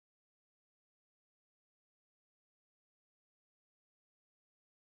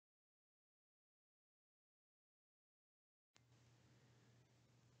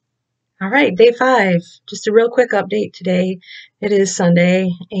All right, day 5. Just a real quick update today. It is Sunday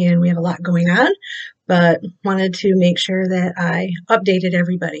and we have a lot going on, but wanted to make sure that I updated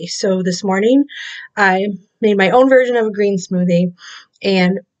everybody. So this morning I made my own version of a green smoothie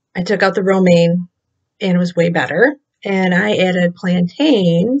and I took out the romaine and it was way better. And I added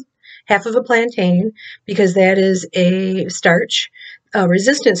plantain, half of a plantain, because that is a starch, a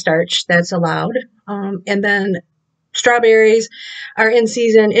resistant starch that's allowed. And then strawberries are in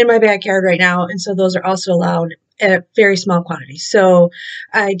season in my backyard right now, and so those are also allowed at very small quantities. So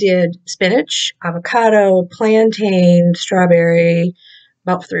I did spinach, avocado, plantain, strawberry,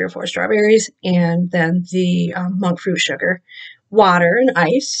 about 3 or 4 strawberries, and then the monk fruit sugar, water, and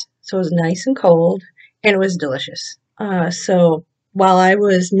ice. So it was nice and cold, and it was delicious. So while I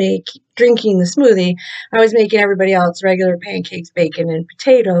was drinking the smoothie, I was making everybody else regular pancakes, bacon, and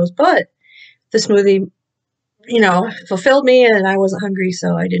potatoes, but the smoothie fulfilled me and I wasn't hungry,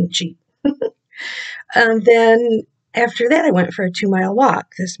 so I didn't cheat. Then after that, I went for a 2-mile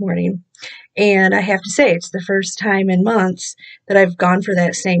walk this morning. And I have to say, it's the first time in months that I've gone for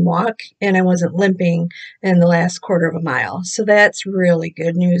that same walk and I wasn't limping in the last quarter of a mile. So that's really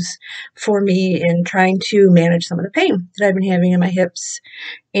good news for me in trying to manage some of the pain that I've been having in my hips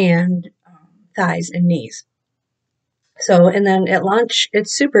and thighs and knees. So, and then at lunch,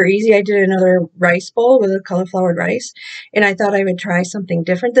 it's super easy. I did another rice bowl with a cauliflower rice, and I thought I would try something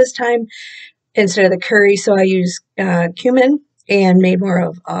different this time instead of the curry. So I used cumin and made more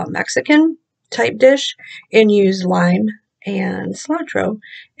of a Mexican type dish and used lime and cilantro.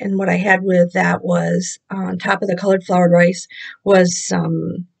 And what I had with that was on top of the colored flowered rice was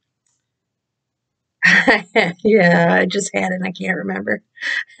some, yeah, I just had it and I can't remember.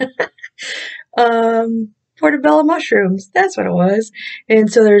 Portobello mushrooms. That's what it was.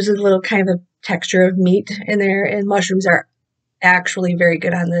 And so there's a little kind of a texture of meat in there, and mushrooms are actually very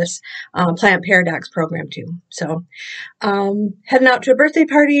good on this Plant Paradox program too. So heading out to a birthday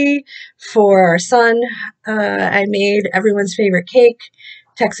party for our son. I made everyone's favorite cake,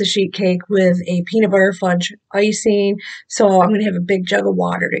 Texas sheet cake with a peanut butter fudge icing. So I'm going to have a big jug of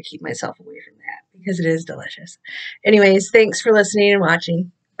water to keep myself away from that because it is delicious. Anyways, thanks for listening and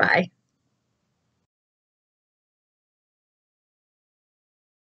watching. Bye.